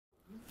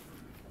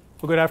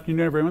Well, good afternoon,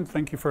 everyone.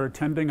 Thank you for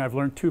attending. I've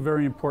learned two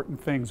very important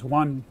things.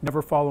 One,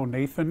 never follow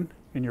Nathan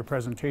in your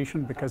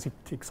presentation because he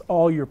takes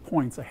all your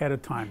points ahead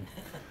of time.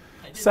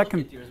 I did Second,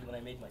 look at yours when I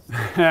made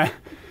my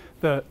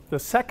the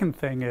second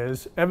thing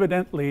is,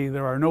 evidently,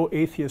 there are no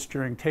atheists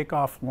during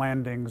takeoff,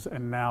 landings,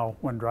 and now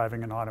when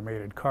driving in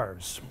automated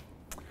cars.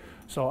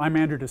 So I'm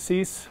Andrew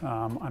Dasys.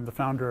 I'm the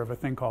founder of a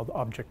thing called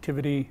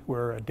Objectivity.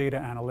 We're a data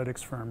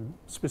analytics firm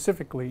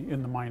specifically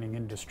in the mining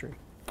industry.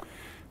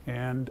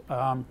 And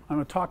I'm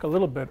going to talk a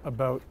little bit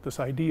about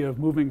this idea of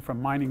moving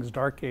from mining's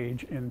dark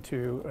age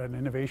into an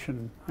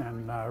innovation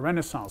and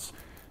renaissance.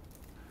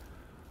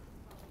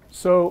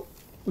 So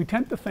we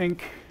tend to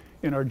think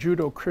in our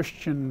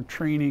Judeo-Christian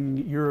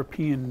training,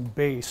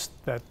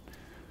 European-based, that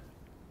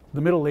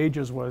the Middle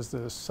Ages was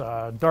this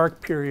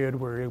dark period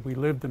where we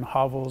lived in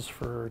hovels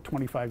for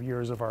 25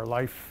 years of our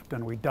life,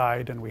 then we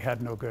died and we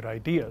had no good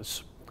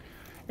ideas.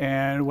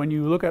 And when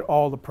you look at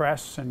all the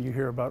press and you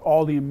hear about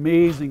all the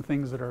amazing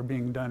things that are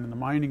being done in the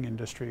mining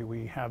industry,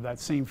 we have that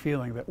same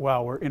feeling that,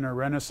 wow, we're in a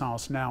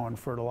renaissance now, and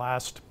for the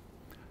last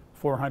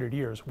 400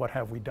 years, what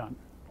have we done?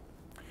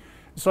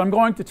 So I'm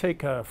going to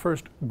take a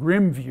first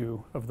grim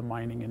view of the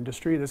mining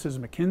industry. This is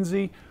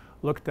McKinsey,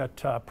 looked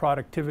at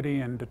productivity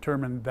and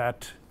determined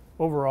that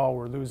overall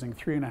we're losing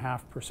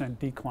 3.5%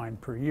 decline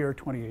per year,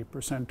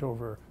 28%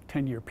 over a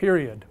 10-year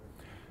period.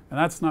 And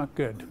that's not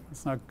good.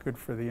 It's not good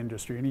for the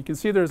industry. And you can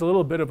see there's a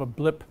little bit of a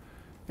blip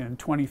in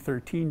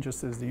 2013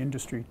 just as the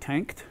industry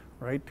tanked,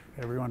 right?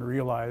 Everyone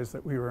realized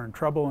that we were in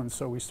trouble, and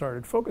so we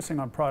started focusing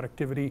on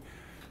productivity,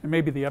 and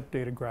maybe the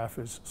updated graph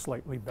is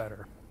slightly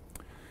better.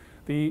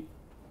 The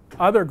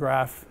other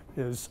graph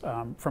is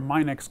from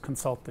Minex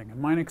Consulting.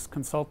 And Minex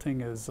Consulting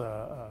is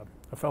a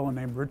fellow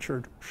named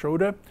Richard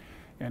Schroeder,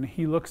 and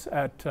he looks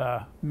at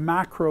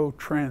macro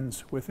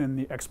trends within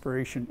the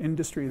exploration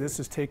industry. This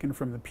is taken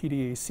from the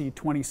PDAC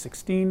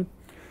 2016.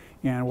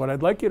 And what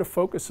I'd like you to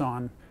focus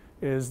on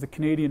is the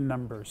Canadian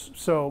numbers.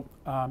 So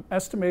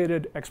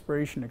estimated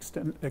exploration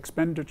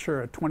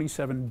expenditure at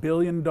 $27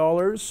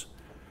 billion,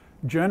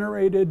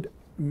 generated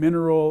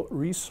mineral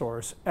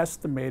resource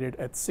estimated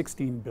at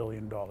 $16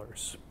 billion.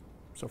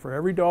 So for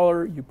every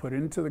dollar you put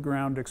into the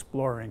ground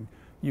exploring,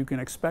 you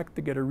can expect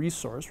to get a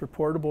resource,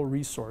 reportable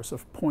resource,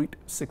 of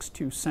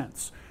 0.62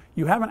 cents.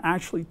 You haven't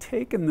actually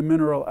taken the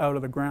mineral out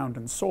of the ground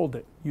and sold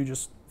it. You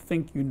just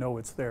think you know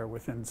it's there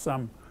within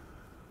some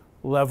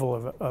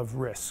level of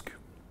risk.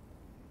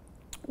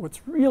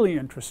 What's really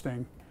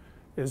interesting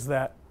is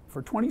that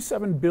for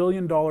 $27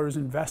 billion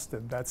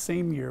invested that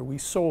same year, we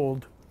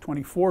sold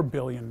 $24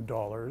 billion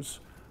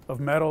of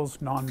metals,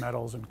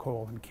 non-metals, and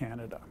coal in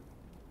Canada.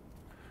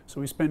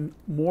 So we spend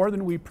more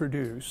than we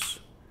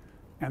produce,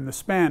 and the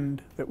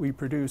spend that we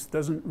produce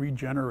doesn't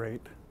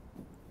regenerate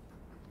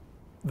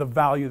the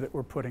value that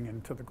we're putting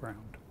into the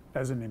ground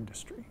as an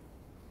industry.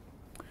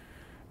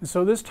 And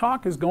so this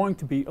talk is going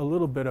to be a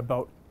little bit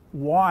about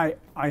why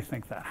I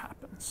think that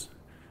happens.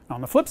 Now,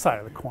 on the flip side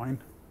of the coin,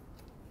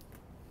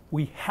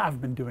 we have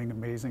been doing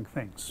amazing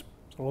things.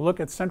 So we'll look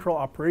at central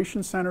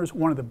operation centers.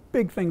 One of the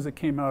big things that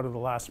came out of the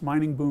last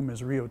mining boom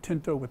is Rio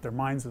Tinto with their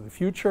mines of the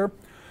future.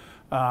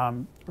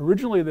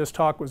 Originally, this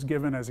talk was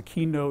given as a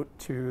keynote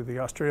to the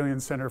Australian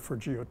Centre for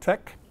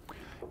Geotech,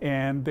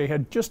 and they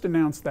had just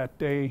announced that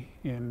day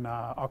in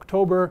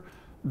October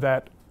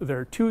that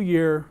their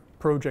 2-year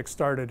project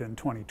started in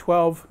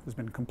 2012, has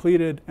been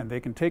completed, and they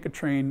can take a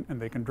train and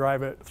they can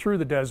drive it through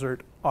the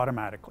desert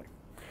automatically.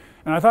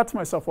 And I thought to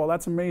myself, well,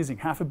 that's amazing,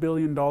 $500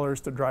 million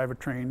to drive a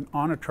train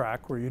on a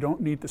track where you don't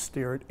need to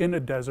steer it in a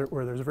desert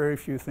where there's very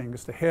few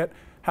things to hit.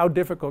 How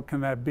difficult can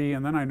that be?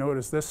 And then I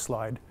noticed this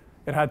slide.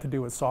 It had to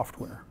do with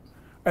software.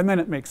 And then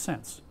it makes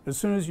sense. As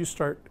soon as you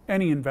start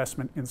any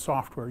investment in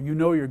software, you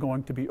know you're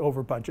going to be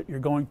over budget, you're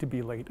going to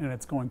be late, and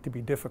it's going to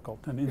be difficult.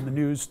 And in the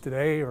news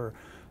today or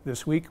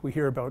this week, we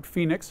hear about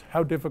Phoenix.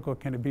 How difficult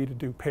can it be to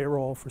do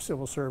payroll for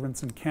civil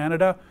servants in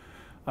Canada?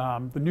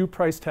 The new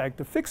price tag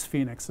to fix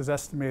Phoenix is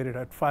estimated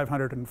at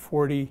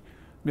 $540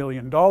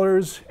 million,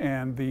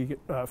 and the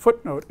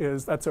footnote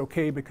is that's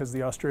okay because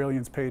the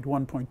Australians paid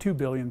 $1.2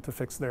 billion to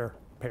fix their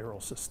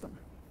payroll system.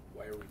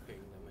 Why are we paying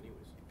them anyways?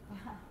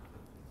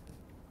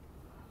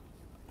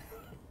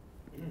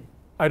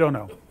 I don't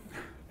know.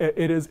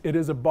 It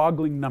is a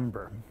boggling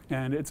number,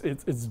 and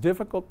it's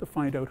difficult to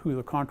find out who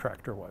the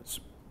contractor was.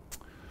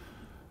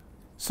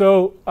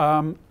 So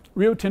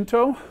Rio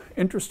Tinto,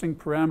 interesting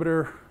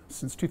parameter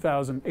since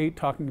 2008,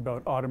 talking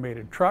about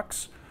automated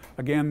trucks.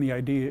 Again, the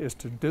idea is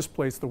to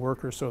displace the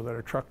worker so that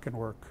a truck can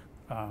work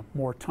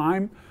more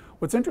time.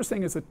 What's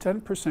interesting is a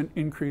 10%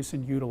 increase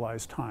in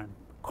utilized time.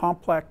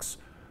 Complex,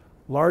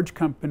 large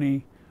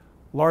company,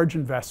 large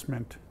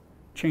investment,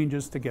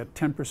 changes to get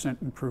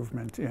 10%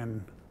 improvement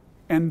in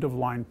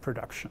end-of-line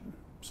production.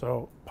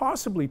 So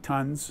possibly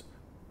tons,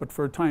 but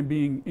for a time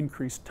being,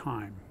 increased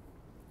time.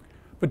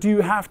 But do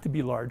you have to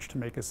be large to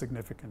make a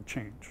significant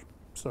change?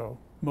 So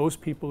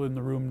most people in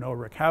the room know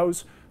Rick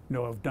Howes,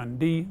 know of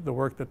Dundee, the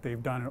work that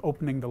they've done in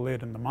opening the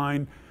lid in the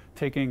mine,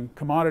 taking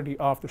commodity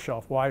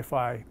off-the-shelf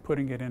Wi-Fi,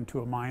 putting it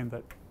into a mine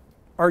that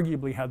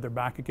arguably had their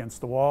back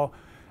against the wall,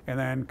 and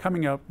then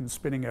coming out and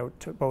spinning out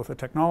to both a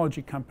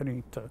technology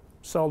company to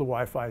sell the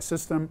Wi-Fi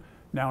system,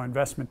 now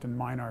investment in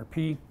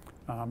MineRP.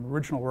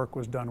 Original work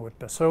was done with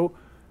Dasys.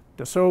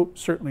 Dasys,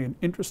 certainly an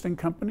interesting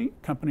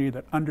company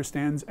that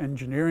understands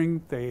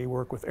engineering. They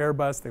work with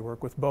Airbus, they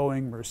work with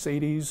Boeing,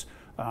 Mercedes,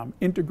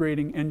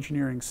 integrating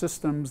engineering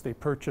systems. They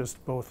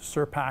purchased both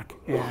Serpac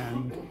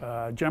and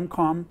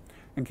Gemcom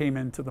and came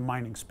into the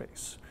mining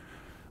space.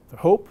 The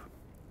hope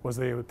was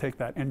they would take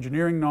that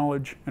engineering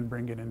knowledge and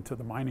bring it into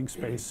the mining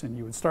space, and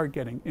you would start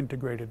getting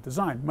integrated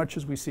design, much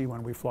as we see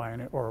when we fly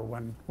in it or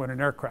when an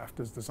aircraft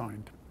is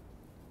designed.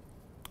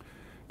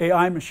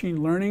 AI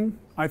machine learning,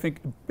 I think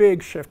a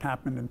big shift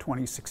happened in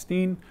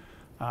 2016.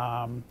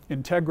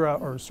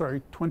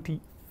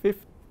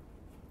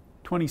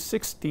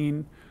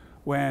 2016,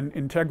 when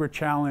Integra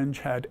Challenge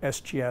had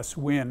SGS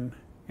win,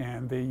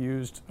 and they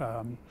used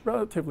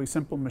relatively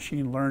simple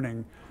machine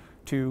learning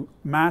to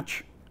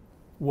match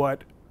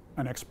what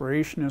an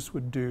explorationist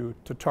would do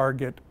to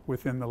target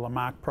within the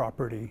Lamaque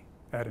property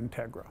at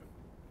Integra.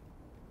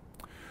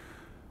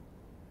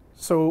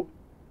 So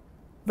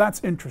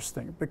that's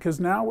interesting, because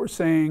now we're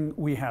saying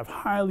we have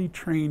highly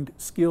trained,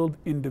 skilled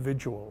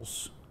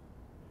individuals.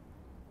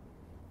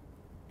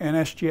 And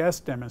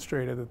SGS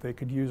demonstrated that they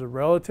could use a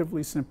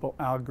relatively simple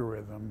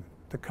algorithm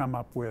to come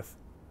up with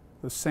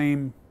the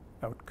same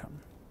outcome.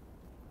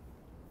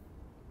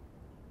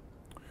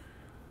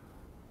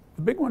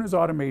 The big one is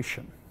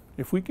automation.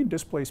 If we can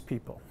displace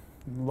people,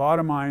 a lot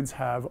of mines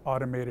have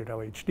automated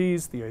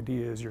LHDs. The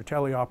idea is you're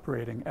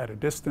teleoperating at a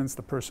distance.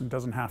 The person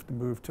doesn't have to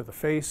move to the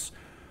face.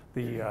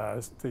 The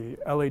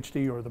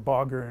LHD or the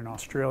bogger in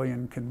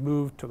Australian can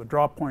move to the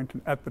drop point,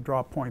 and at the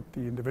drop point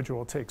the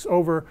individual takes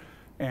over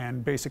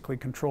and basically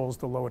controls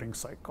the loading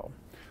cycle.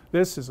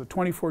 This is a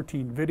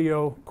 2014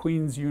 video,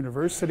 Queen's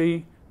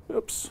University,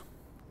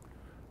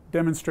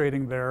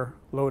 demonstrating their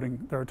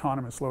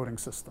autonomous loading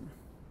system.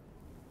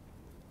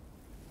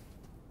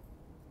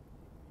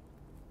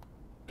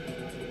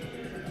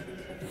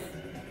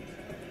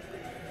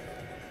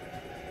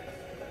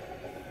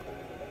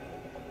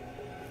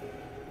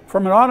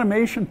 From an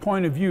automation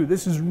point of view,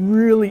 this is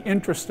really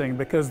interesting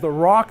because the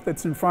rock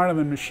that's in front of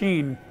the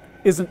machine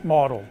isn't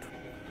modeled.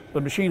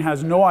 The machine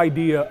has no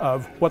idea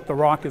of what the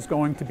rock is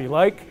going to be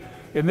like.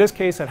 In this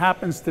case, it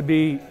happens to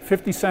be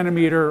 50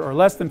 centimeter or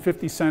less than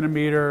 50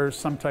 centimeters,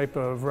 some type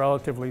of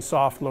relatively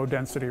soft,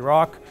 low-density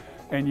rock,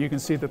 and you can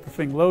see that the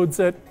thing loads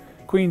it.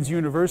 Queen's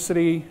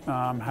University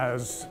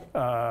has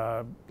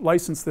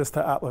licensed this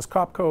to Atlas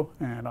Copco,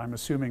 and I'm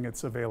assuming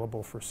it's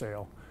available for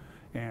sale.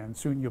 And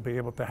soon you'll be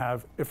able to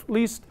have, if at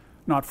least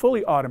not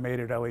fully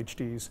automated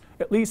LHDs,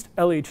 at least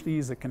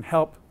LHDs that can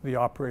help the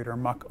operator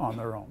muck on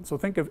their own. So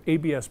think of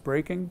ABS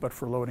braking, but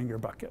for loading your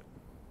bucket.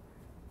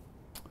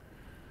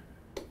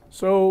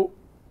 So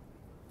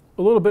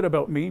a little bit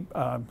about me.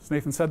 As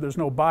Nathan said, there's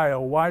no bio.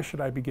 Why should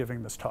I be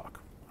giving this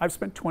talk? I've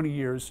spent 20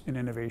 years in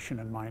innovation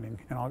and mining,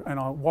 and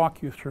I'll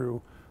walk you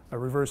through a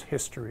reverse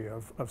history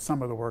of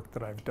some of the work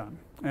that I've done.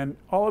 And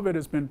all of it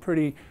has been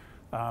pretty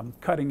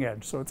cutting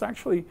edge. So it's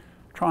actually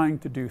trying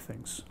to do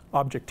things.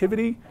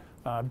 Objectivity,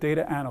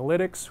 data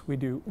analytics. We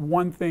do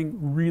one thing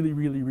really,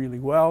 really, really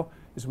well,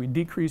 is we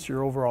decrease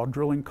your overall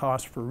drilling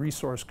cost for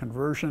resource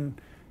conversion,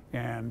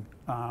 and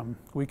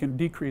we can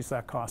decrease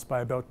that cost by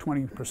about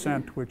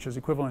 20%, which is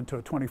equivalent to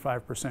a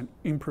 25%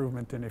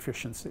 improvement in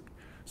efficiency.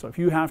 So if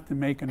you have to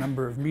make a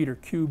number of meter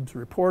cubes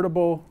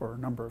reportable or a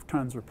number of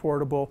tons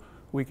reportable,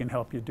 we can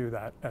help you do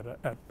that at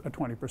a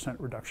 20%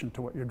 reduction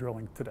to what you're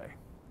drilling today.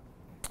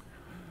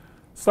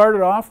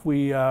 Started off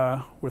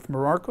with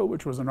Morocco,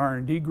 which was an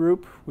R&D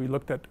group. We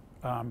looked at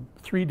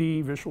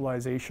 3D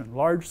visualization,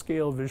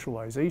 large-scale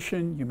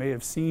visualization. You may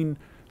have seen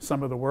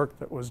some of the work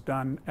that was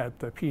done at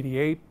the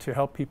PDA to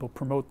help people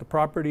promote the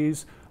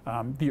properties.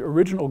 The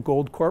original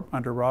Gold Corp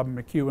under Rob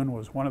McEwen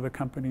was one of the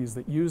companies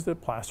that used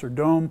it, Placer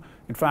Dome.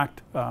 In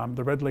fact,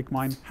 the Red Lake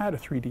mine had a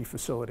 3D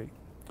facility.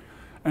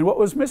 And what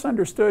was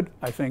misunderstood,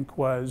 I think,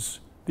 was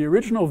the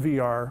original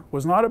VR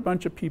was not a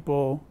bunch of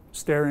people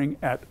staring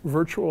at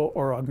virtual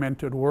or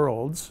augmented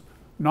worlds,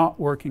 not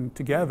working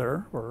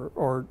together,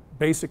 or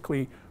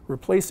basically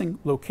replacing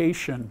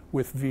location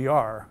with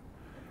VR.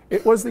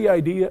 It was the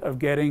idea of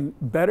getting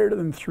better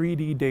than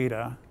 3D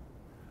data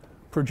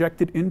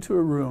projected into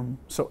a room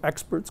so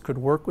experts could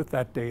work with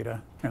that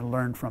data and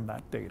learn from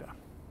that data.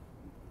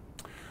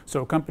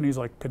 So companies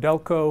like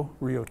Codelco,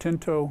 Rio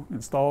Tinto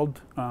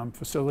installed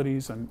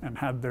facilities and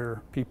had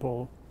their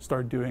people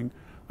start doing,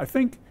 I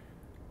think,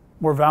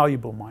 more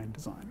valuable mine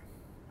design.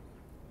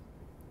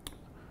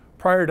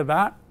 Prior to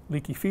that,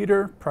 leaky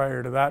feeder.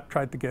 Prior to that,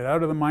 tried to get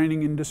out of the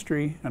mining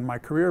industry, and my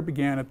career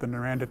began at the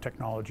Noranda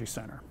Technology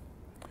Center.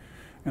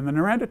 And the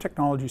Noranda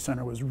Technology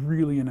Center was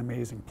really an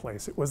amazing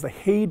place. It was the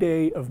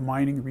heyday of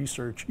mining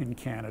research in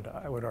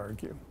Canada, I would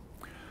argue.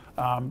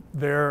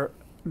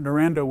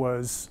 Noranda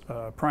was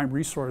a prime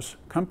resource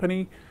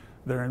company.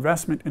 Their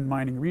investment in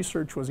mining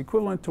research was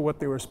equivalent to what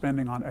they were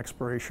spending on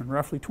exploration,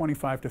 roughly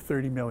 $25 to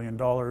 $30 million,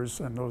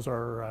 and those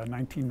are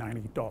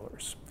 1990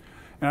 dollars.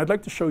 And I'd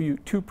like to show you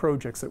two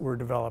projects that were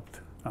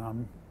developed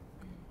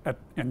at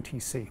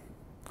NTC.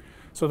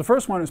 So the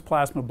first one is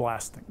plasma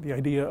blasting, the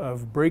idea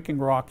of breaking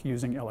rock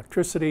using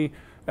electricity.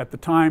 At the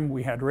time,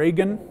 we had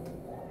Reagan.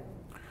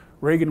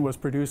 Reagan was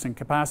producing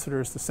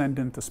capacitors to send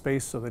into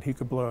space so that he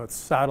could blow out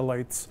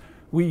satellites.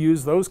 We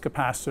use those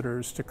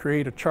capacitors to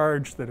create a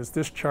charge that is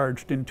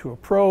discharged into a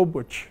probe,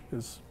 which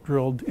is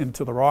drilled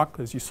into the rock,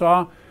 as you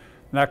saw. And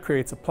that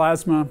creates a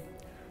plasma.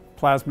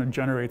 Plasma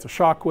generates a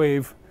shock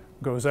wave,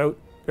 goes out,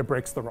 it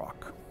breaks the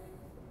rock.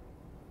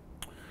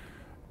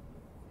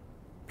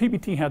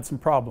 PBT had some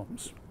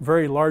problems.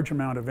 Very large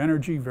amount of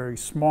energy, very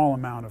small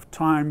amount of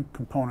time.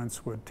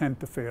 Components would tend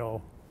to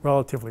fail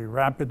relatively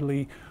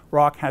rapidly.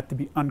 Rock had to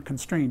be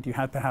unconstrained. You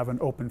had to have an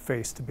open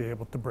face to be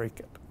able to break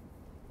it.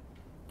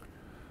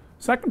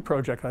 Second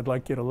project I'd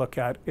like you to look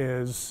at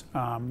is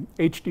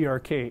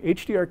HDRK.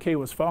 HDRK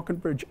was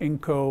Falconbridge,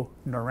 Inco,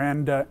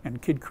 Noranda,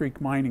 and Kidd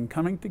Creek Mining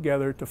coming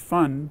together to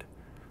fund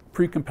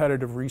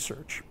pre-competitive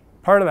research.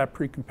 Part of that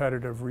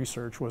pre-competitive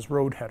research was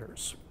road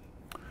headers.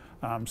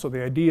 So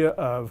the idea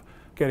of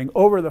getting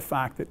over the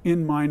fact that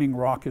in mining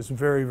rock is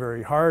very,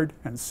 very hard,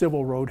 and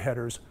civil road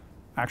headers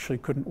actually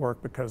couldn't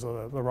work because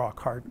of the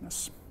rock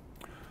hardness.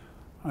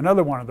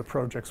 Another one of the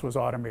projects was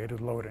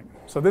automated loading.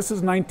 So this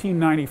is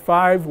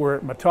 1995, we're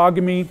at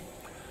Matagami.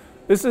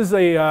 This is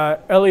a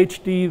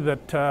LHD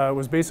that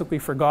was basically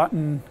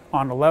forgotten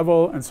on a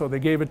level, and so they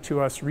gave it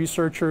to us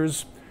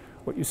researchers.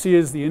 What you see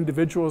is the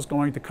individual is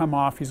going to come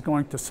off. He's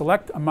going to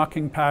select a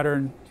mucking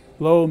pattern,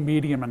 low,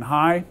 medium, and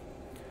high.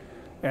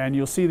 And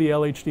you'll see the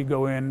LHD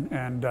go in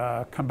and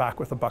come back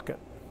with a bucket.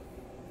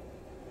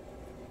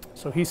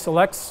 So he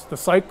selects the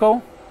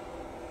cycle.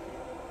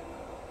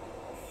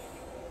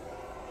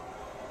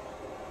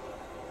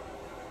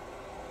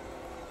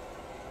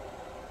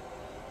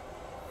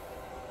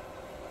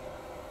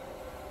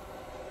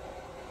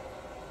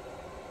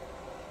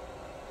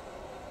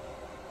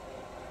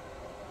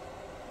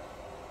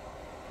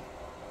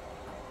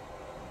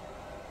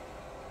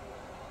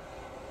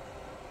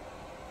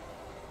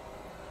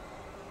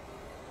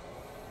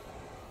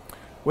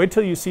 Wait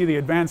till you see the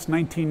advanced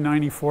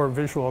 1994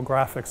 visual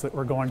graphics that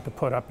we're going to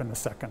put up in a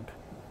second.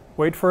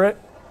 Wait for it.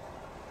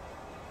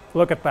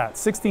 Look at that,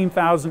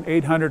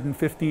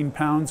 16,815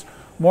 pounds.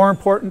 More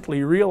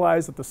importantly,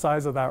 realize that the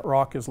size of that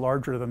rock is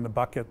larger than the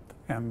bucket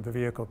and the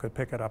vehicle could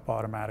pick it up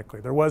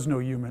automatically. There was no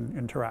human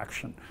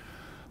interaction.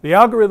 The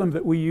algorithm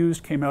that we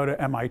used came out of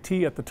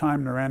MIT. At the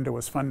time, Noranda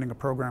was funding a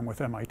program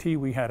with MIT.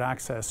 We had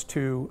access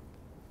to,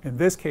 in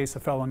this case, a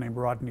fellow named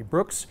Rodney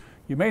Brooks.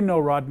 You may know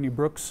Rodney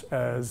Brooks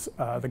as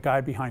the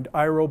guy behind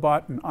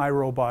iRobot, and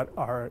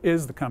iRobot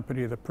is the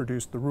company that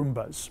produced the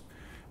Roombas.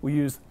 We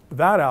used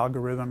that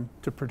algorithm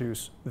to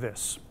produce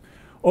this.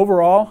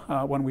 Overall,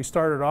 when we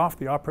started off,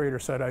 the operator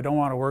said, I don't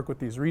want to work with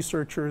these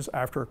researchers.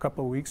 After a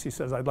couple of weeks, he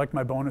says, I'd like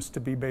my bonus to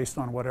be based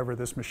on whatever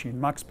this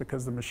machine mucks,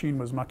 because the machine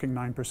was mucking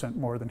 9%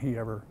 more than he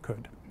ever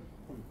could.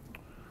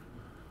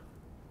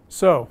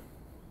 So,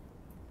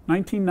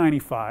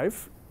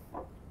 1995.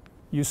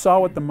 You saw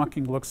what the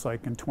mucking looks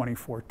like in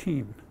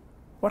 2014.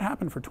 What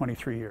happened for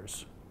 23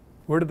 years?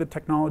 Where did the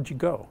technology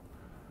go?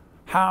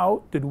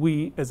 How did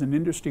we as an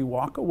industry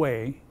walk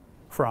away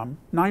from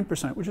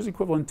 9%, which is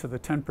equivalent to the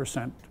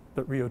 10%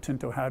 that Rio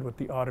Tinto had with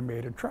the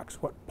automated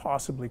trucks? What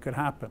possibly could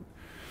happen?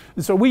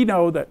 And so we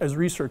know that as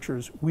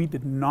researchers, we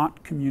did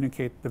not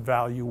communicate the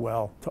value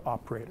well to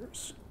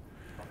operators.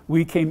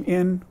 We came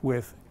in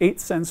with 8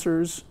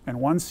 sensors and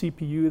 1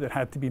 CPU that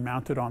had to be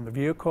mounted on the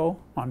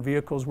vehicle, on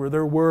vehicles where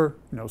there were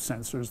no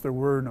sensors, there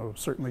were no,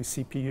 certainly,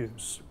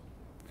 CPUs.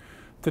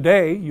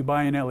 Today, you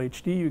buy an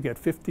LHD, you get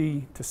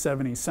 50 to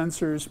 70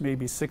 sensors,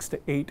 maybe 6 to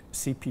 8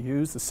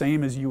 CPUs, the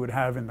same as you would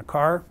have in the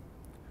car.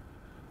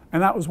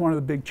 And that was one of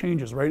the big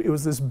changes, right? It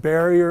was this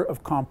barrier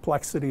of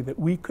complexity that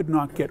we could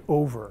not get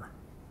over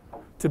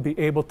to be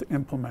able to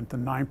implement a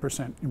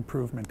 9%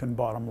 improvement in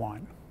bottom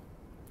line.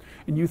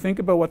 And you think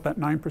about what that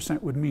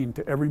 9% would mean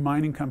to every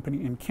mining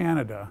company in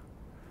Canada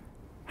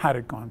had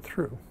it gone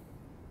through.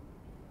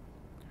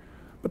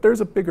 But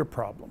there's a bigger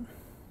problem.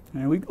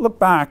 And we look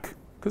back,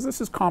 because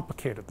this is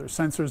complicated. There's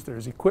sensors,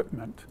 there's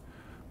equipment.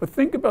 But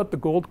think about the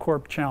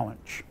Goldcorp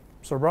challenge.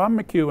 So Rob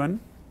McEwen,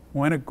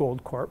 when at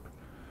Goldcorp,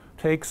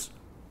 takes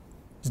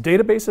his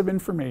database of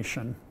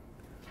information,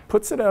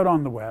 puts it out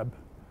on the web,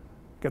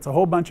 gets a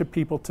whole bunch of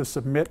people to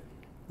submit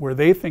where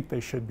they think they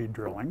should be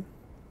drilling,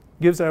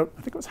 gives out,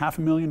 I think it was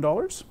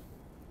 $500,000,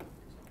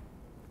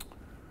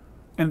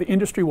 and the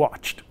industry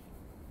watched.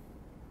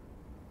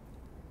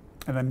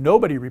 And then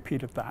nobody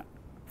repeated that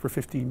for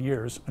 15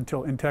 years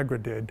until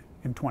Integra did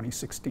in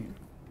 2016.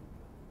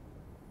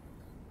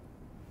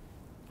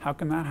 How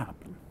can that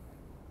happen?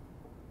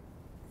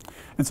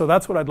 And so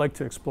that's what I'd like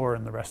to explore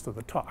in the rest of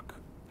the talk.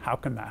 How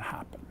can that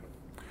happen?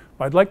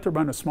 Well, I'd like to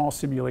run a small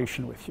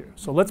simulation with you.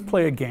 So let's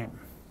play a game.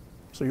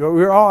 So we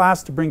were all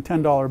asked to bring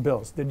 $10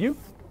 bills. Did you?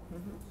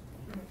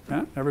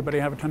 Yeah? Everybody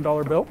have a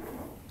 $10 bill?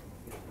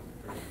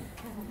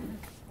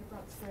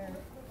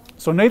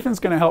 So Nathan's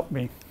going to help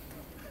me.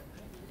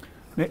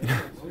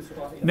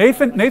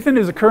 Nathan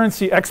is a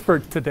currency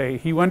expert today.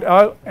 He went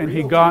out and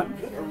he got...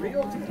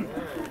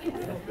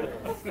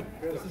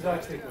 is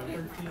actually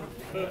 13.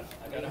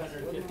 I got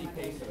 150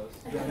 pesos.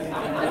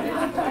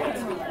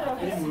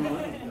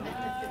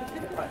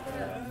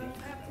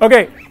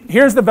 Okay,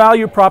 here's the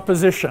value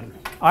proposition.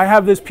 I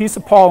have this piece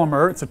of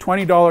polymer. It's a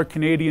 $20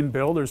 Canadian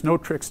bill. There's no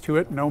tricks to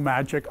it, no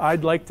magic.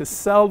 I'd like to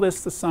sell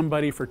this to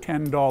somebody for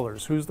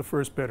 $10. Who's the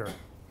first bidder?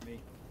 Me.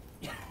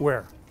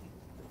 Where?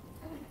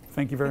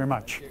 Thank you very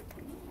much.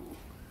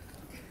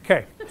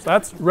 Okay, so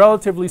that's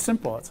relatively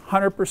simple. It's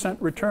 100%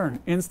 return,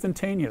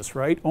 instantaneous,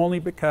 right? Only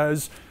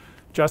because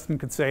Justin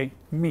could say,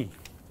 me.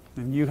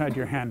 And you had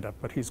your hand up,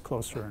 but he's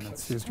closer and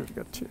it's easier to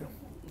get to.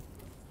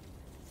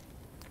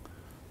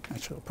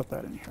 Actually, I'll put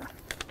that in here.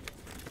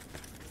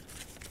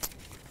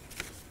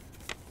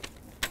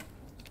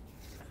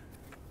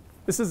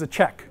 This is a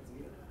check.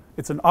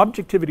 It's an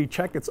objectivity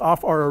check. It's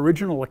off our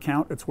original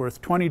account. It's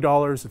worth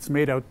 $20. It's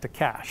made out to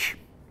cash.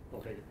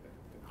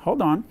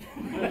 Hold on.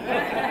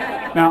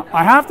 Now,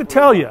 I have to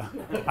tell you,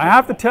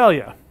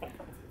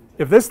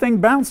 if this thing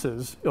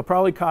bounces, it'll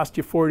probably cost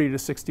you $40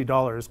 to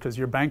 $60 because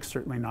your bank's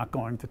certainly not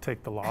going to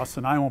take the loss,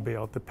 and I won't be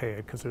able to pay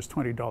it because there's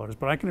 $20.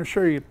 But I can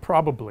assure you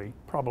probably,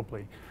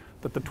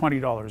 that the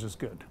 $20 is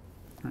good.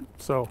 Right.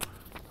 So,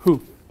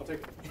 who? I'll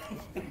take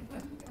it.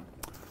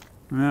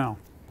 No.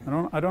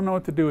 I don't know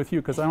what to do with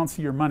you because I don't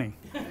see your money.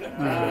 There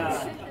it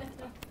is.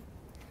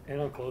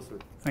 And I'm closer.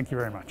 Thank you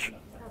very much.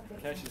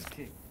 Cash is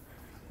king.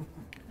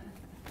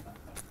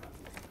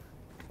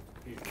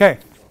 Okay.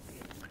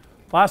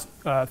 Last,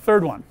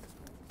 third one.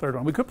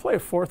 We could play a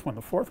fourth one.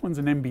 The fourth one's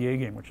an NBA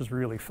game, which is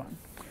really fun.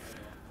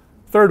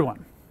 Third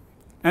one.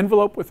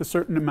 Envelope with a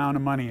certain amount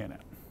of money in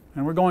it.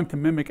 And we're going to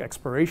mimic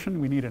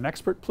expiration. We need an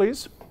expert,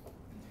 please.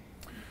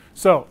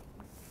 So,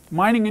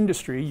 mining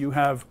industry, you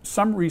have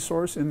some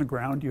resource in the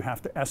ground. You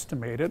have to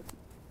estimate it.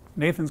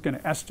 Nathan's going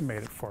to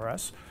estimate it for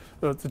us.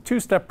 So it's a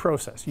two-step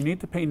process. You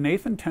need to pay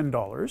Nathan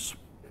 $10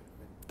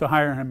 to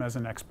hire him as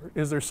an expert.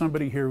 Is there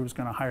somebody here who's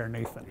going to hire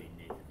Nathan?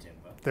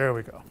 There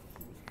we go.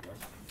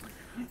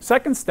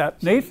 Second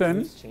step,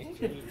 Nathan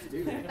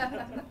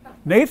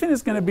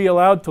is going to be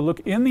allowed to look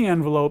in the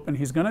envelope and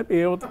he's going to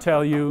be able to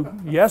tell you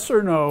yes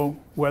or no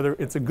whether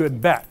it's a good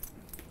bet,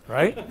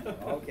 right?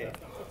 Okay.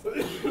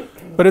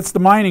 But it's the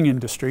mining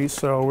industry,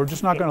 so we're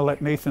just not going to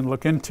let Nathan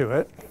look into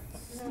it.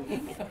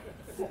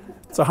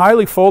 It's a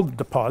highly folded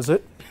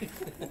deposit.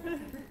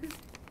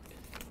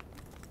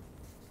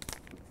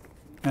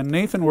 And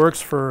Nathan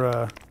works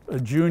for a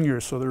junior,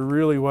 so there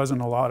really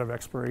wasn't a lot of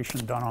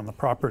exploration done on the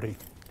property.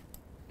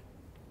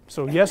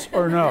 So yes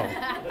or no?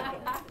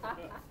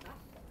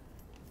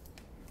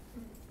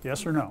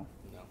 Yes or no?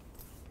 No.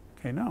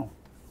 Okay, no.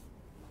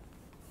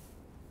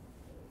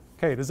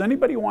 Okay, does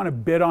anybody want to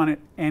bid on it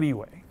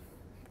anyway?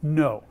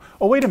 No.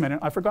 Oh, wait a minute,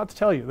 I forgot to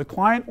tell you. The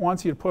client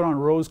wants you to put on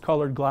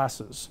rose-colored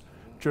glasses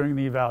during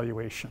the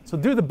evaluation. So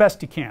do the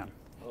best you can.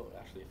 Oh,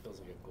 actually, it feels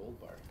like a gold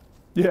bar.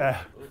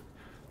 Yeah.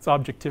 It's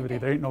objectivity.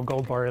 There ain't no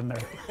gold bar in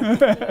there.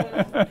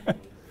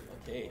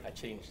 Okay, I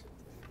changed it.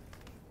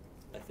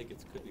 I think it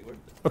could be worth it.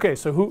 Okay,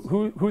 so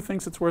who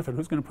thinks it's worth it?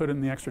 Who's going to put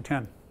in the extra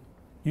 10?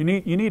 You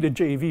need a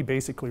JV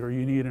basically, or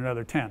you need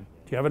another 10. Do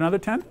you have another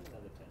 10?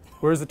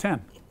 Where's the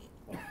 10?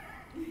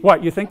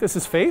 What, you think this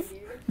is faith?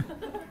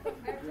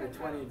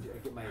 20,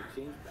 get my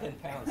change 10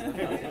 pounds.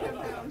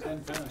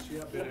 10 pounds,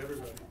 yeah, bid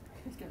everybody.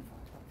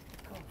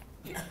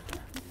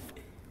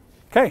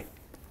 Okay,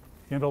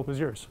 the envelope is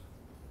yours.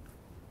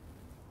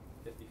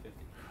 50-50.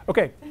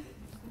 Okay,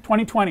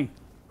 2020.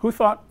 Who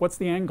thought, what's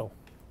the angle?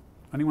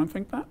 Anyone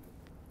think that?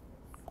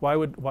 Why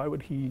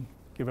would he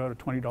give out a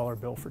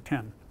 $20 bill for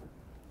 10?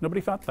 Nobody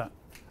thought that,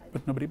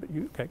 but nobody but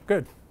you. Okay,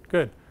 good.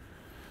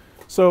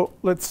 So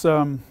let's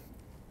look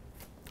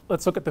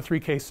at the three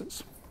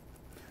cases.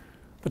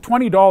 The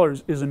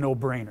 $20 is a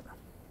no-brainer,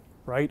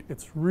 right?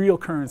 It's real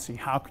currency.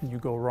 How can you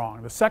go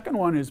wrong? The second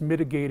one is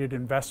mitigated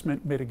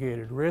investment,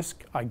 mitigated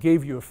risk. I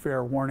gave you a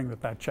fair warning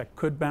that that check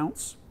could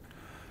bounce.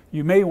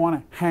 You may want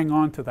to hang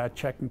on to that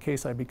check in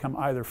case I become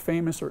either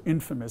famous or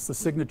infamous. The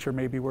signature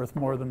may be worth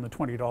more than the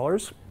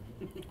 $20.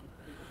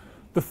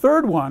 The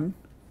third one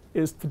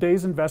is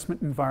today's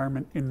investment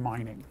environment in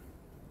mining.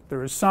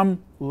 There is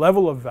some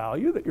level of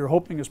value that you're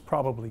hoping is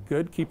probably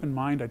good. Keep in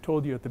mind, I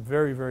told you at the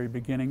very, very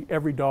beginning,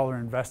 every dollar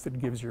invested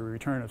gives you a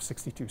return of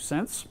 62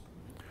 cents.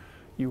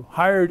 You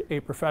hired a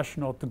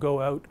professional to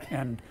go out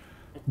and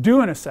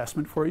do an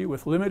assessment for you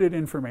with limited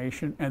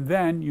information, and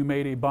then you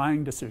made a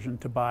buying decision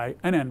to buy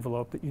an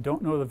envelope that you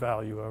don't know the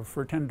value of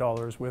for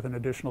 $10 with an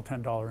additional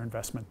 $10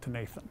 investment to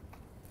Nathan.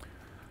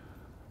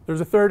 There's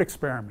a third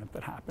experiment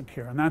that happened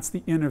here, and that's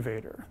the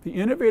innovator. The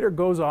innovator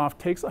goes off,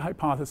 takes a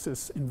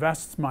hypothesis,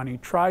 invests money,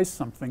 tries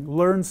something,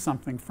 learns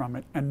something from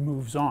it, and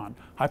moves on.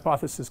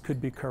 Hypothesis could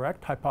be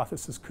correct,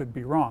 hypothesis could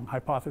be wrong.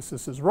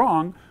 Hypothesis is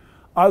wrong,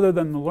 other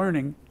than the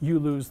learning, you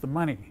lose the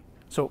money.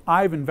 So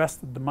I've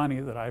invested the money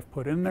that I've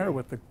put in there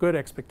with the good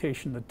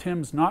expectation that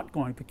Tim's not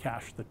going to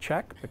cash the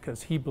check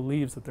because he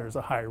believes that there's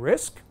a high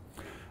risk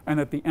and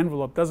that the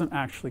envelope doesn't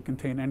actually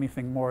contain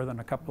anything more than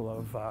a couple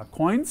of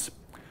coins.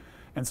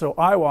 And so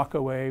I walk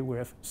away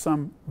with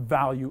some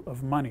value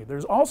of money.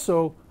 There's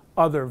also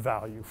other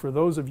value. For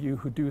those of you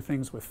who do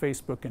things with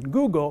Facebook and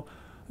Google,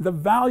 the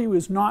value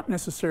is not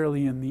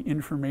necessarily in the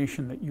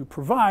information that you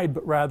provide,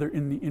 but rather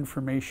in the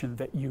information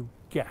that you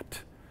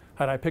get.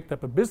 Had I picked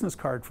up a business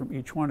card from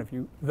each one of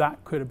you,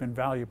 that could have been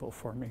valuable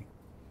for me.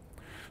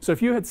 So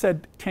if you had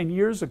said 10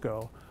 years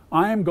ago,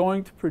 I am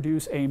going to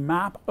produce a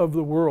map of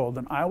the world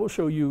and I will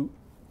show you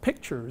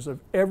pictures of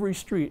every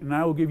street and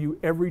I will give you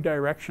every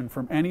direction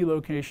from any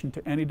location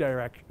to any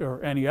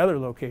or any other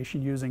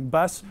location using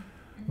bus,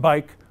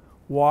 bike,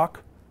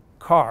 walk,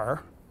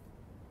 car,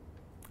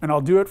 and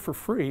I'll do it for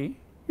free,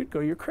 you'd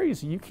go, you're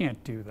crazy, you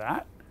can't do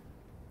that.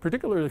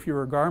 Particularly if you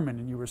were Garmin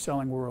and you were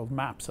selling world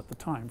maps at the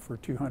time for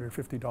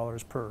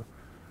 $250 per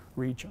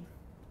region.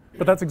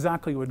 But that's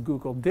exactly what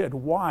Google did.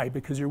 Why?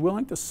 Because you're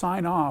willing to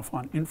sign off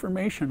on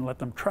information, let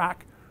them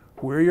track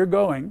where you're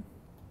going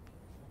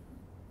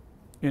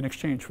in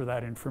exchange for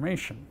that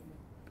information.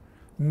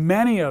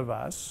 Many of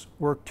us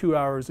work 2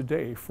 hours a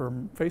day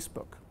from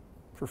Facebook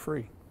for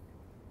free.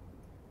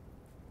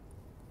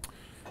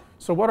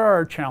 So what are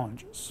our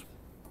challenges?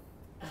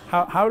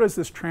 How does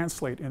this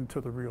translate into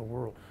the real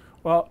world?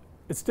 Well,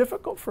 it's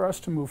difficult for us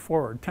to move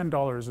forward.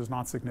 $10 is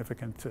not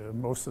significant to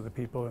most of the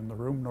people in the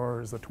room,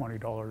 nor is the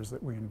 $20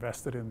 that we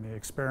invested in the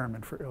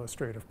experiment for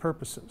illustrative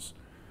purposes.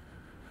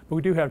 But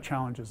we do have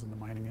challenges in the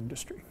mining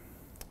industry.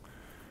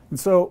 And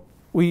so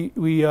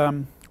we're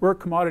a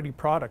commodity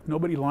product.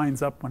 Nobody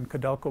lines up when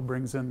Codelco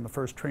brings in the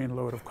first train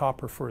load of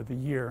copper for the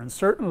year. And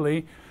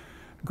certainly,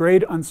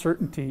 grade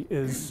uncertainty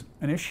is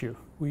an issue.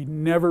 We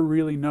never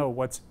really know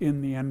what's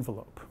in the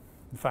envelope.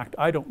 In fact,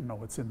 I don't know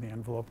what's in the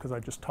envelope because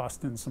I just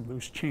tossed in some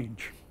loose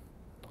change.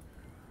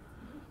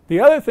 The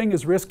other thing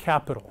is risk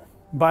capital.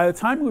 By the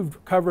time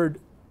we've covered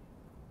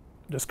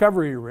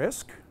discovery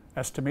risk,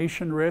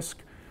 estimation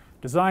risk,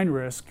 design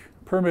risk,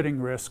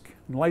 permitting risk,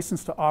 and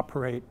license to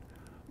operate,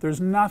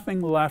 there's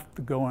nothing left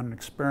to go and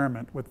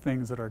experiment with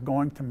things that are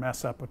going to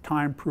mess up a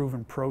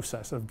time-proven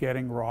process of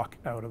getting rock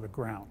out of the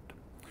ground.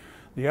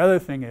 The other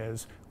thing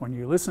is, when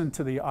you listen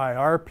to the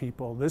IR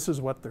people, this is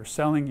what they're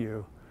selling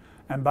you.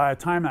 And by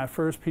the time that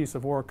first piece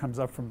of ore comes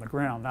up from the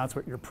ground, that's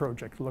what your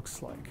project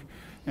looks like.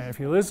 And if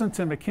you listen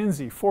to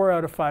McKinsey, 4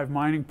 out of 5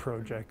 mining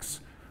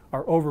projects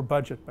are over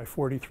budget by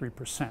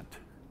 43%.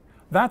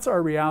 That's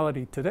our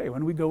reality today.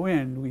 When we go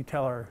in, we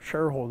tell our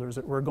shareholders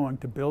that we're going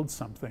to build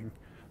something.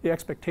 The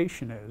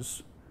expectation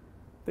is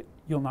that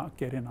you'll not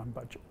get in on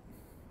budget.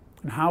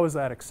 And how is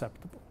that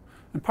acceptable?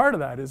 And part of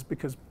that is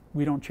because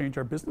we don't change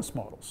our business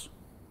models.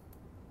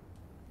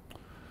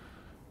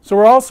 So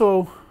we're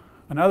also,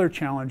 another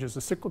challenge is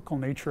the cyclical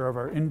nature of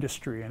our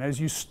industry. And as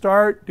you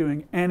start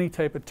doing any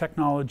type of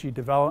technology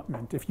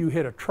development, if you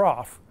hit a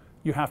trough,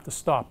 you have to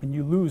stop and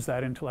you lose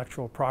that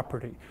intellectual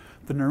property.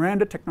 The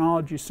Noranda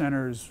Technology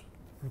Center is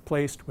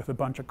replaced with a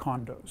bunch of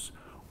condos.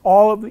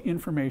 All of the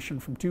information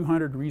from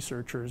 200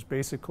 researchers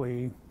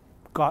basically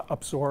got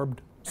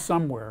absorbed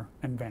somewhere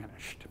and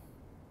vanished.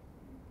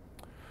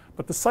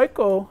 But the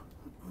cycle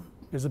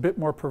is a bit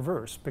more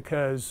perverse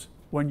because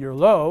when you're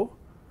low,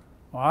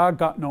 well, I've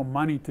got no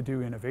money to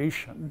do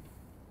innovation.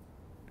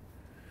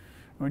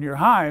 When you're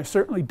high, I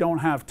certainly don't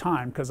have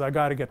time because I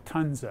got to get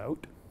tons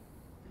out.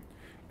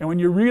 And when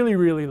you're really,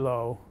 really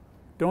low,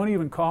 don't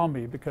even call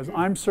me because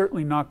I'm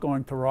certainly not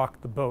going to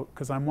rock the boat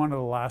because I'm one of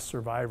the last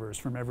survivors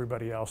from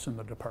everybody else in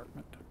the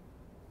department.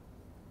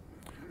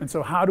 And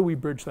so how do we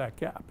bridge that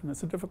gap? And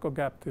it's a difficult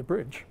gap to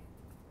bridge.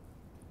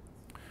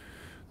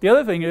 The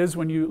other thing is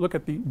when you look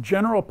at the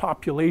general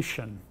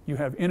population, you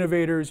have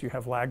innovators, you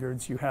have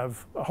laggards, you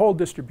have a whole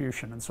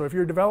distribution. And so if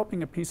you're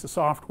developing a piece of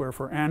software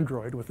for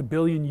Android with 1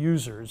 billion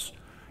users,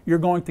 you're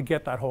going to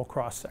get that whole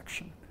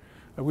cross-section.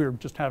 We were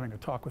just having a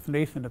talk with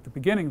Nathan at the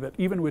beginning that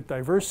even with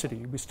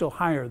diversity, we still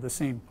hire the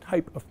same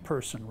type of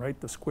person, right?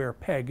 The square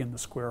peg in the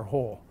square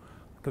hole,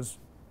 because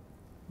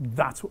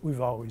that's what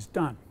we've always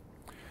done.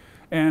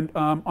 And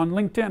on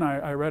LinkedIn,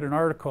 I read an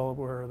article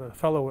where the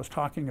fellow was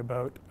talking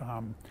about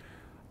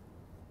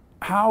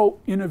how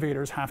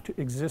innovators have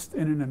to exist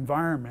in an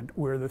environment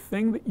where the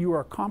thing that you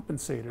are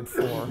compensated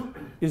for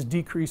is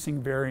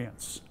decreasing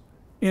variance.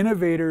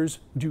 Innovators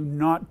do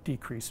not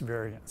decrease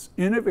variance.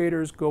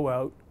 Innovators go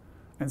out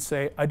and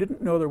say, I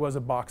didn't know there was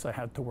a box I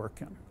had to work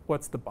in.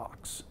 What's the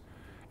box?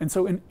 And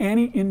so in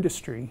any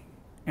industry,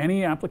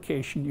 any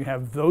application, you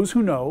have those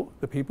who know,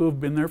 the people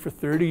who've been there for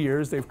 30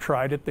 years, they've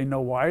tried it, they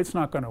know why it's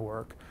not going to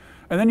work.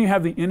 And then you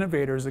have the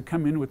innovators that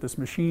come in with this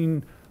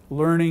machine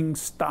learning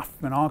stuff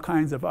and all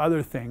kinds of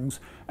other things.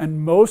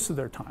 And most of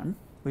their time,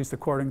 at least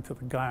according to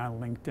the guy on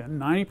LinkedIn,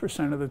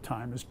 90% of the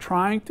time is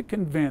trying to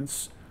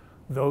convince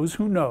those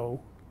who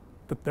know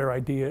that their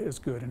idea is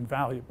good and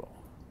valuable.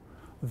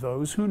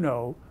 Those who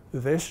know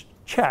this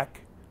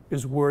check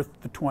is worth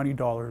the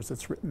 $20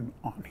 that's written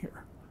on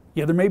here.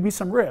 Yeah, there may be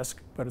some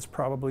risk, but it's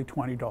probably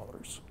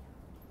 $20.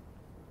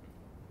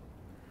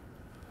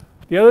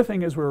 The other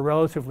thing is we're a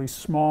relatively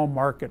small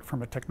market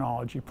from a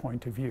technology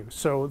point of view.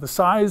 So the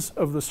size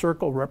of the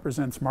circle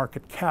represents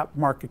market cap.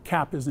 Market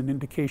cap is an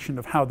indication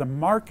of how the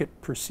market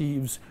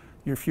perceives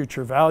your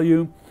future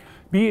value.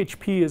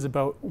 BHP is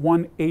about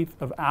 1/8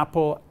 of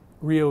Apple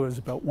Rio is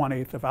about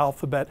 1/8 of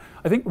Alphabet.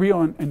 I think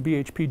Rio and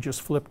BHP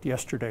just flipped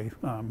yesterday.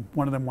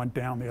 One of them went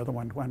down, the other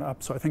one went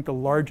up. So I think the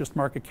largest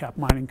market cap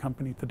mining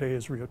company today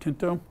is Rio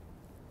Tinto.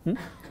 Oh,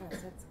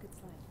 that's a good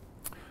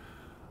slide.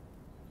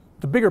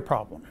 The bigger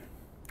problem.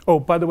 Oh,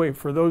 by the way,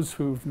 for those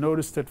who've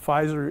noticed that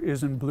Pfizer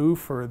is in blue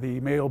for the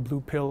Mayo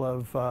blue pill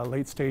of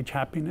late-stage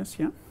happiness,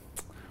 yeah?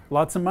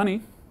 Lots of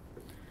money.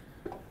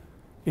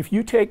 If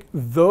you take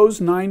those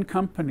 9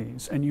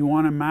 companies and you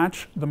want to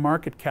match the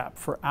market cap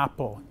for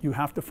Apple, you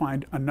have to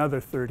find another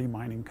 30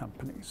 mining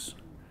companies.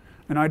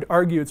 And I'd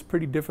argue it's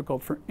pretty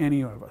difficult for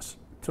any of us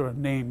to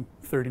name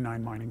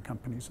 39 mining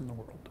companies in the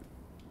world.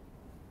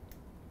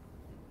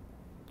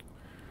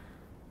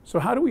 So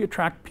how do we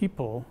attract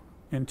people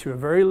into a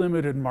very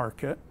limited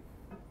market,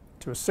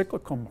 to a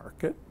cyclical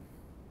market,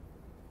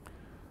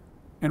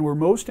 and where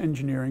most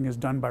engineering is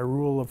done by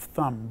rule of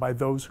thumb, by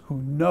those who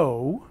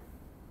know,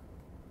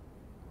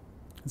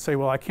 and say,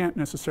 well, I can't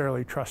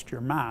necessarily trust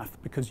your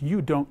math because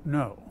you don't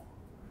know.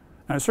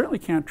 And I certainly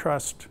can't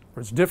trust,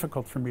 or it's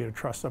difficult for me to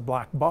trust a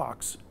black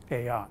box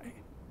AI.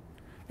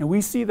 And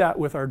we see that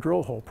with our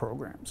drill hole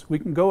programs. We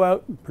can go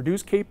out and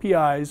produce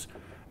KPIs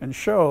and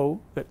show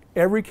that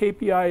every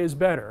KPI is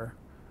better,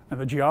 and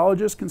the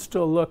geologist can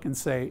still look and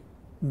say,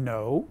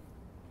 no,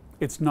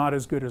 it's not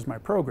as good as my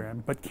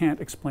program, but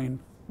can't explain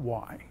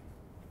why.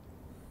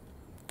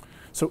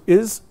 So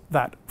is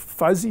that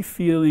fuzzy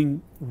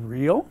feeling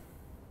real?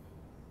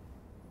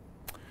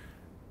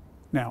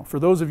 Now, for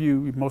those of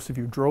you, most of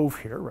you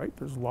drove here, right?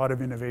 There's a lot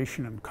of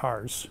innovation in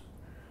cars.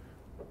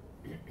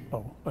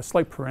 Oh, a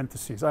slight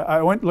parenthesis.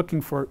 I went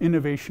looking for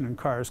innovation in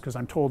cars because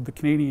I'm told the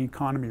Canadian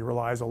economy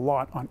relies a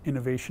lot on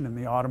innovation in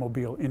the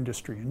automobile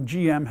industry. And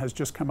GM has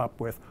just come up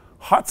with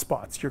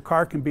hotspots. Your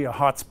car can be a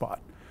hotspot.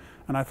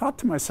 And I thought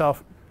to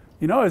myself,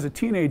 you know, as a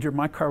teenager,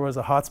 my car was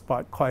a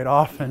hotspot quite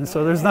often,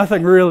 so there's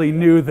nothing really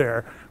new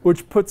there,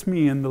 which puts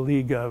me in the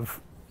league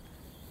of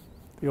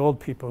the old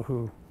people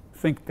who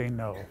think they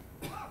know.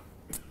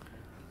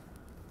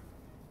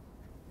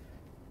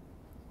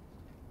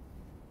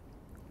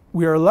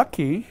 We are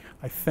lucky,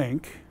 I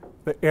think,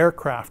 that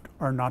aircraft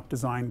are not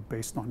designed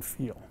based on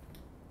feel.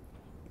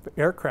 The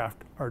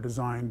aircraft are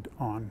designed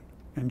on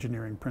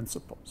engineering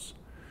principles.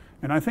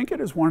 And I think it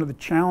is one of the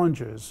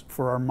challenges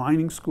for our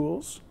mining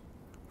schools,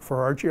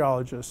 for our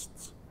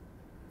geologists,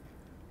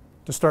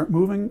 to start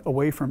moving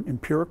away from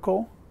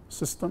empirical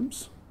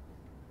systems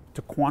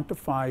to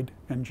quantified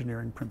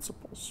engineering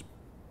principles,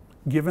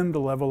 given the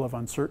level of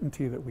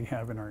uncertainty that we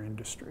have in our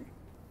industry.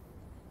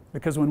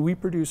 Because when we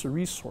produce a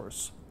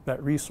resource,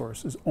 that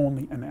resource is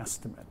only an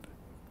estimate.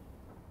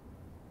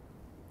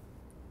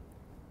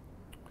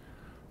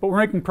 But we're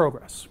making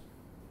progress.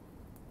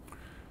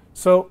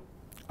 So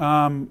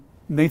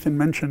Nathan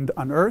mentioned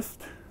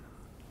Unearthed.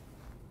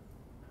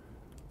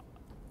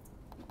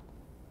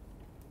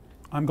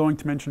 I'm going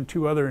to mention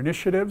 2 other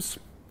initiatives.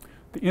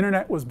 The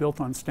internet was built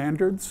on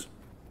standards.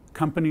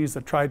 Companies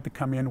that tried to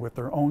come in with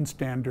their own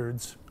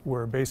standards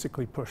were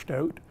basically pushed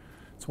out.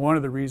 It's one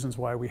of the reasons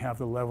why we have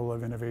the level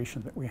of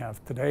innovation that we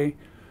have today.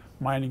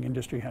 Mining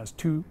industry has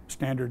 2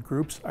 standard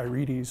groups,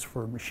 IRIDIs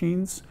for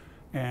machines,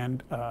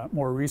 and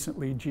more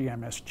recently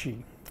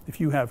GMSG. If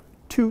you have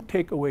 2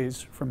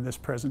 takeaways from this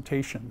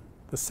presentation,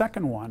 the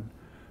second one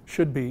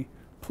should be,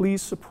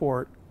 please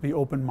support the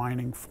open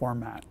mining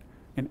format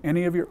in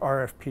any of your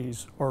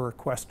RFPs or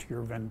requests to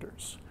your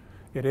vendors.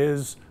 It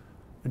is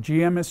a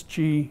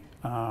GMSG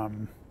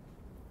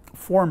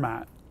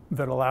format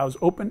that allows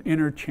open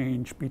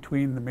interchange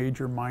between the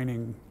major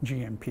mining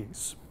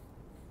GMPs.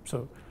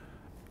 So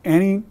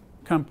any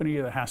company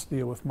that has to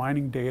deal with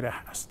mining data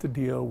has to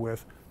deal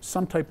with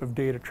some type of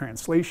data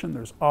translation.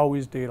 There's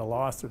always data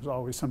loss. There's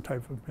always some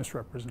type of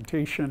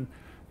misrepresentation,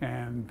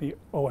 and the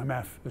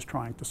OMF is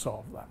trying to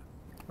solve that.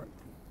 Right.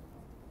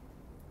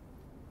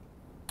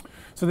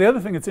 So the other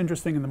thing that's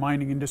interesting in the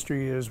mining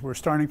industry is we're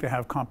starting to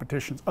have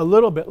competitions, a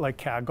little bit like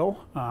Kaggle.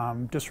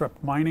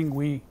 Disrupt Mining,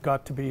 we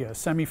got to be a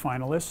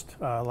semi-finalist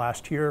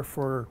last year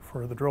for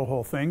the drill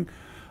hole thing.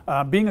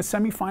 Being a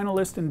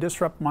semi-finalist in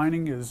Disrupt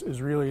Mining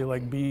is really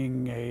like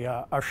being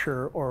a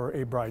usher or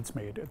a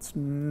bridesmaid. It's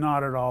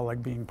not at all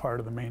like being part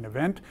of the main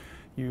event.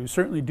 You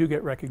certainly do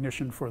get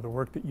recognition for the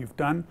work that you've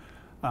done.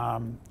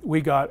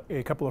 We got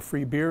a couple of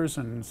free beers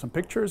and some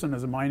pictures, and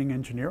as a mining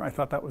engineer, I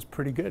thought that was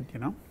pretty good, you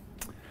know.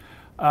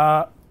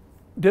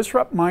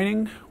 Disrupt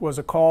Mining was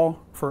a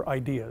call for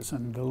ideas,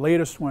 and the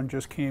latest one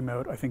just came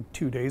out, I think,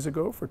 2 days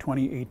ago for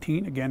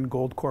 2018. Again,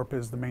 Goldcorp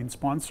is the main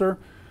sponsor.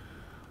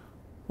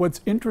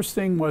 What's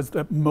interesting was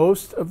that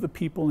most of the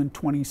people in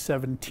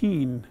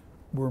 2017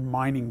 were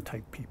mining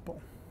type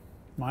people.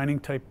 Mining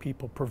type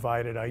people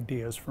provided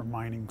ideas for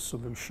mining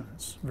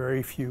solutions,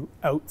 very few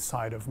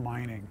outside of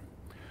mining,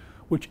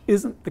 which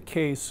isn't the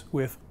case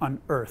with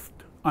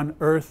Unearthed.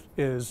 Unearthed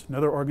is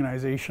another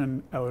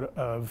organization out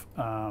of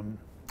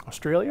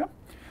Australia,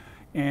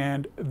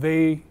 and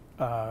they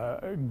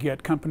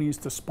get companies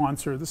to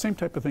sponsor the same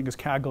type of thing as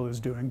Kaggle is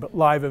doing, but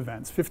live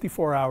events,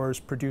 54 hours,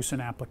 produce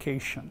an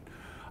application.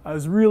 It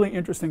was really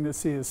interesting to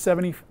see that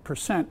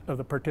 70% of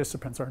the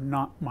participants are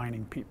not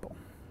mining people.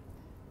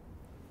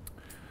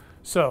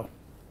 So,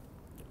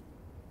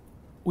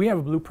 we have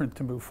a blueprint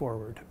to move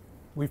forward.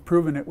 We've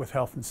proven it with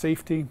health and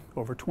safety.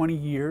 Over 20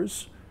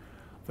 years,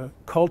 the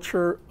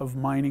culture of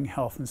mining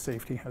health and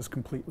safety has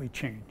completely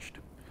changed.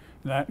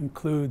 And that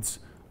includes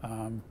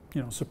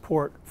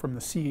support from the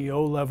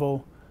CEO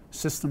level,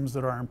 systems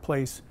that are in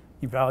place,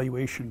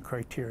 evaluation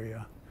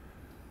criteria.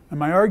 And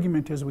my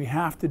argument is we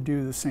have to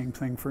do the same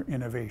thing for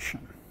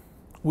innovation.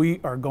 We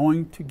are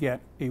going to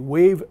get a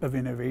wave of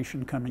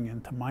innovation coming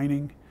into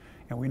mining,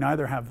 and we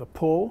neither have the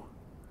pull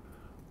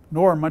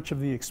nor much of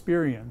the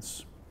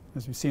experience,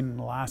 as we've seen in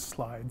the last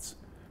slides,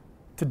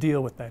 to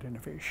deal with that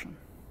innovation.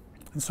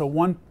 And so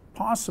one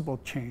possible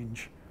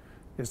change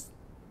is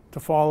to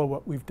follow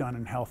what we've done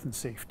in health and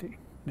safety.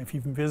 And if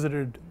you've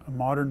visited a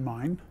modern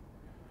mine,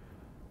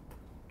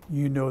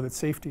 you know that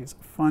safety is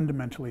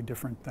fundamentally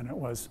different than it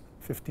was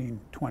 15,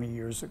 20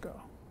 years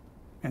ago.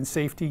 And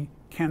safety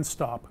can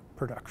stop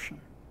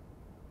production,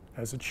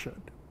 as it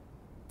should.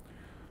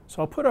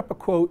 So I'll put up a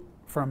quote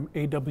from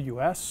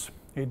AWS.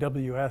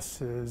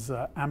 AWS is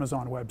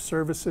Amazon Web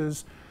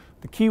Services.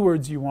 The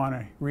keywords you want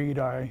to read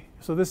are,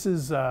 so this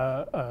is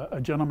a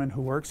gentleman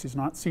who works, he's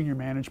not senior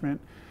management.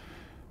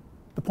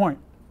 The point,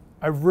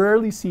 I've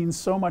rarely seen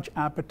so much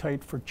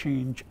appetite for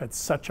change at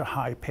such a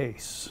high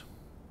pace.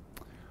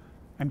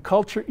 And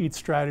culture eats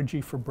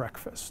strategy for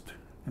breakfast.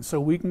 And so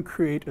we can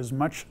create as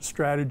much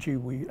strategy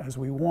as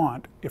we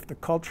want. If the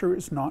culture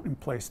is not in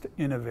place to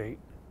innovate,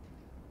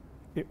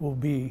 it will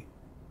be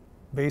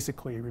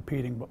basically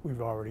repeating what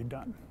we've already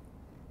done.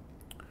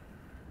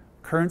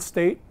 Current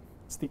state,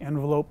 it's the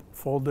envelope,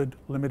 folded,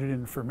 limited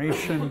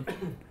information.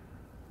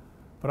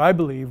 But I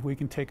believe we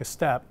can take a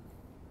step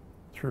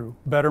through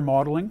better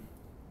modeling,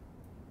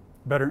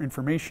 better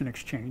information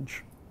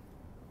exchange,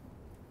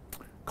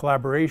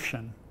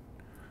 collaboration,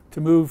 to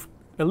move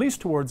at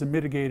least towards a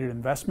mitigated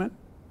investment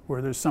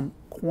where there's some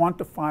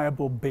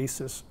quantifiable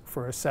basis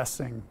for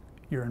assessing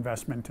your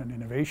investment in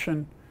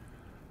innovation,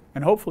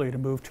 and hopefully to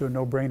move to a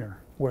no-brainer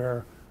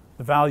where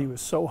the value is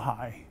so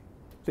high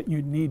that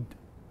you need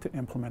to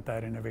implement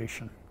that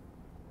innovation.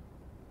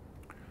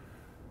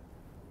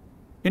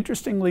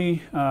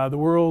 Interestingly, the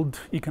World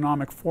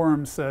Economic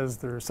Forum says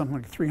there's something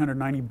like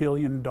 $390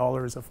 billion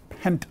of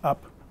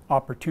pent-up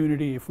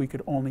opportunity if we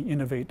could only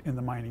innovate in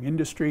the mining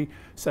industry.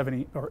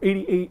 70 or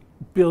 88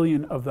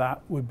 billion of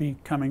that would be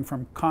coming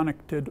from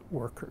connected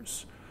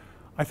workers.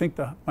 I think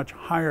the much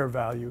higher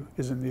value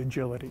is in the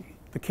agility,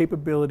 the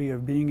capability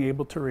of being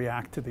able to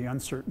react to the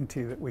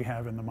uncertainty that we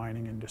have in the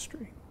mining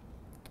industry.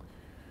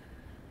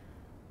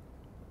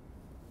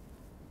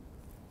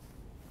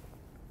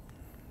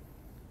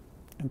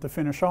 And to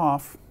finish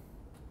off,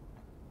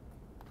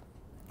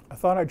 I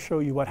thought I'd show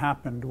you what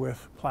happened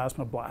with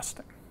plasma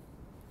blasting.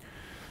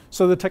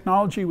 So the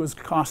technology was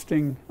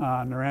costing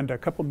Noranda a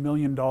couple $1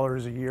 million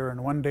a year,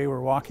 and one day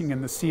we're walking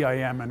in the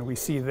CIM and we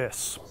see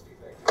this.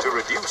 To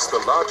reduce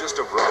the largest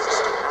of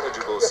rocks to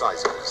manageable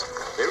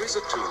sizes, there is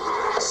a tool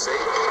that is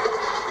safe,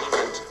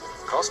 convenient,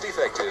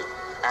 cost-effective,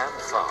 and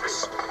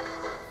fast.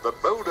 The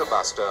Boulder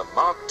Buster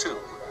Mark II.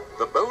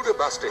 The Boulder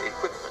Buster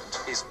equipment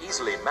is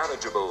easily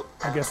manageable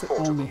and I guess it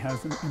portable. only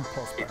has an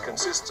impulse barrel. It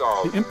consists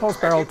of The impulse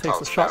barrel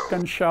takes a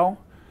shotgun shell.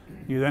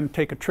 You then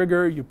take a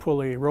trigger, you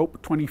pull a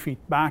rope 20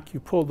 feet back, you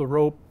pull the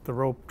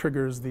rope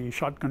triggers the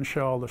shotgun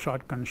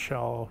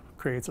shell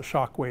creates a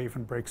shock wave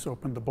and breaks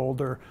open the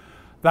boulder.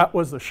 That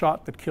was the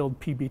shot that killed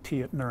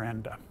PBT at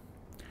Noranda.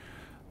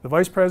 The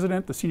vice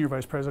president, the senior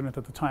vice president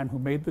at the time who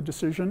made the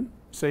decision,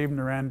 saved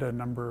Noranda a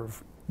number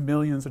of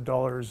millions of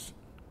dollars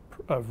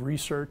of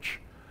research.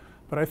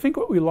 But I think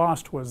what we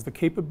lost was the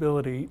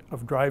capability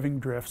of driving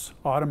drifts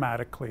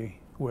automatically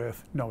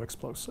with no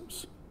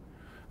explosives.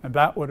 And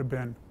that would have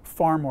been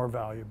far more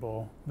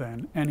valuable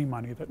than any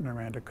money that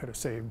Noranda could have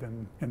saved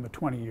in the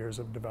 20 years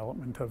of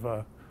development of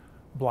a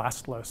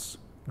blastless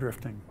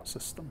drifting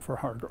system for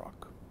hard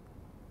rock.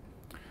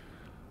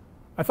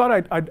 I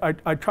thought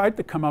I tried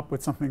to come up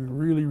with something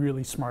really,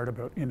 really smart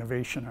about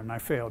innovation, and I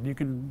failed. You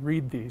can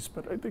read these,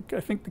 but I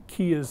think the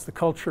key is the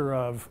culture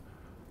of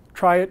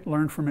try it,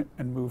 learn from it,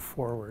 and move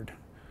forward.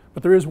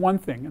 But there is one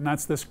thing, and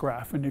that's this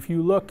graph. And if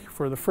you look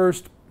for the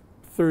first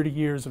 30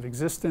 years of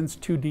existence,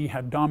 2D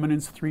had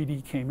dominance,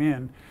 3D came in,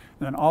 and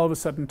then all of a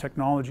sudden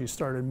technology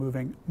started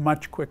moving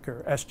much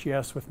quicker.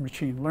 SGS with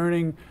machine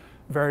learning,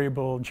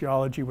 variable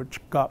geology, which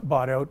got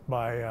bought out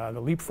by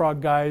the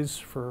Leapfrog guys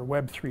for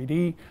Web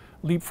 3D,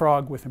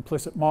 Leapfrog with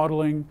implicit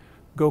modeling,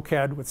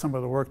 GoCAD with some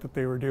of the work that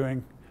they were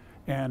doing.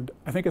 And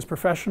I think as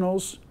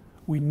professionals,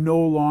 we no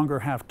longer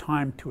have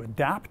time to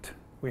adapt.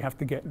 We have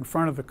to get in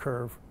front of the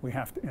curve. We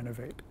have to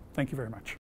innovate. Thank you very much.